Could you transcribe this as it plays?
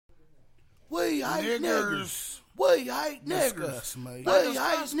We hate niggers. We hate niggers. We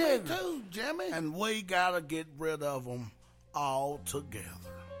hate niggers too, Jimmy. And we gotta get rid of them all together.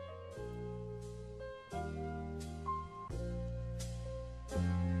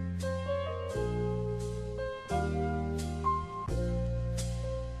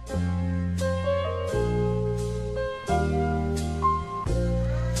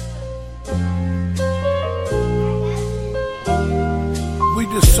 We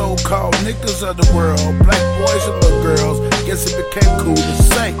the so-called niggas of the world, black boys and little girls. Guess it became cool to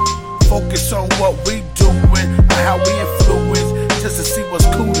say, focus on what we doing and how we influence, just to see what's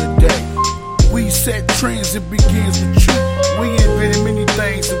cool today. We set trends, it begins with you. We invented many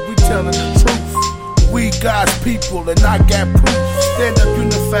things and we telling the truth. We God's people and I got proof. Stand up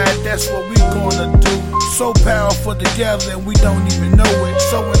unified, that's what we gonna do. So powerful together and we don't even know it.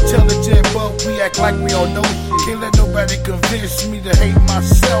 So intelligent but we act like we don't know shit. Can't let nobody convince me to hate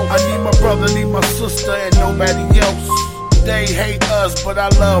myself. I need my brother, need my sister and nobody else. They hate us but I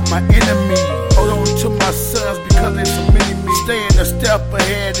love my enemy. Hold on to my sons because there's so many me. Staying a step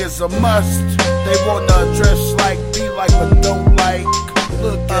ahead is a must. They wanna dress like, be like but don't like.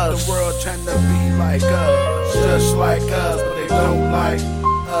 Look at the world trying to be like us, just like us, but they don't like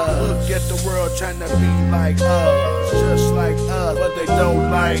us. Look at the world trying to be like us, just like us, but they don't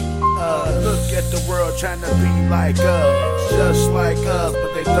like us. Look at the world trying to be like us, just like us,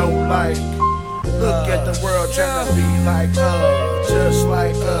 but they don't like. Look at the world trying to be like us, just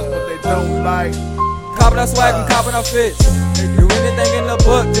like us, but they don't like. Copping our swag and copping our fits. They do anything in the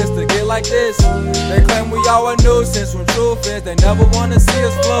book just to get like this. They claim we all a nuisance when truth is they never wanna see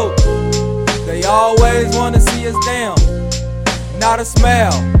us float. They always wanna see us down. Not a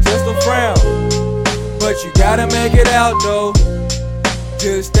smile, just a frown. But you gotta make it out though.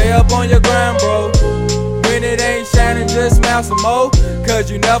 Just stay up on your grind, bro. When it ain't shining, just smile some more. Cause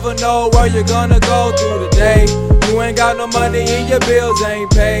you never know where you're gonna go through the day. You ain't got no money and your bills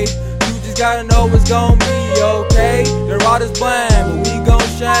ain't paid. You gotta know it's gon' be okay. The road is blind, but we gon'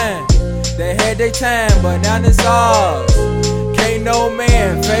 shine. They had their time, but now it's ours. Can't no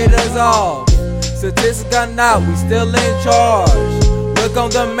man fade us off. Statistics got out, we still in charge. Look on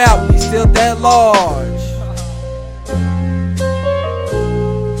the map, we still that large.